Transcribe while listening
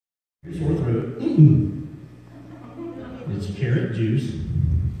Sore throat. It's carrot juice.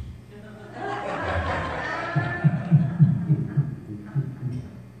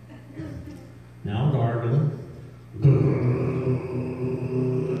 Now gargle.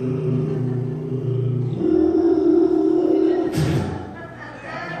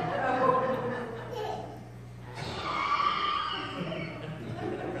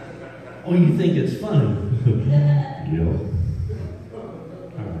 Oh, you think it's fun? Yeah.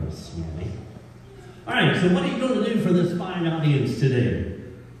 All right, so what are you going to do for this fine audience today?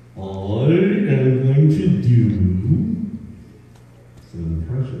 I am going to do some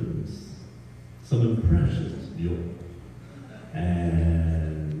impressions. Some impressions, Bill.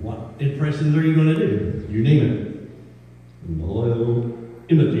 And what impressions are you going to do? You name it. And I'll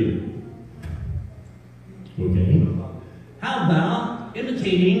imitate it. Okay. How about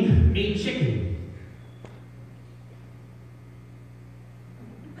imitating a chicken?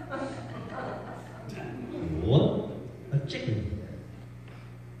 What? A chicken.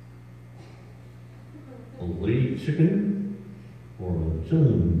 A laid chicken or a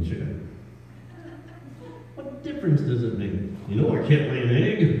chilling chicken? What difference does it make? You know I can't lay an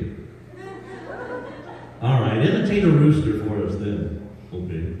egg. All right, imitate a rooster for us then.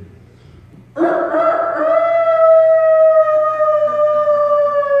 Okay.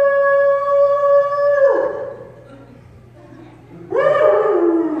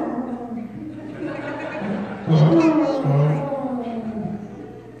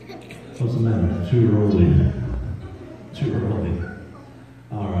 What's the matter? Too early. Too early.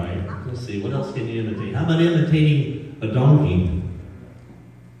 All right. Let's see. What else can you imitate? How about imitating a donkey?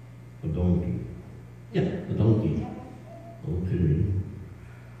 A donkey. Yeah, a donkey. Okay.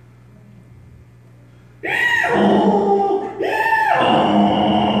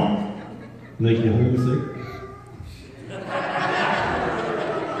 Make you homesick?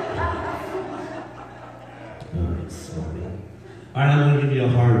 All right, I'm going to give you a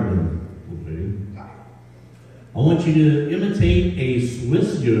hard one. Okay. I want you to imitate a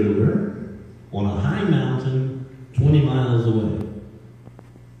Swiss yodeler on a high mountain 20 miles away.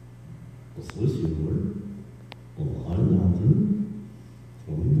 A Swiss yodeler on a high mountain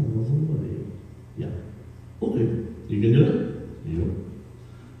 20 miles away. Yeah. Okay. You can do it? Yeah.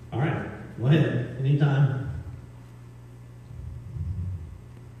 All right. Go ahead. Anytime.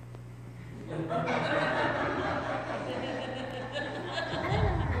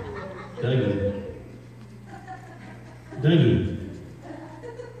 Dougie,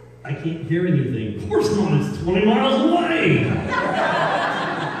 I can't hear anything. Of course not, it's 20 miles away.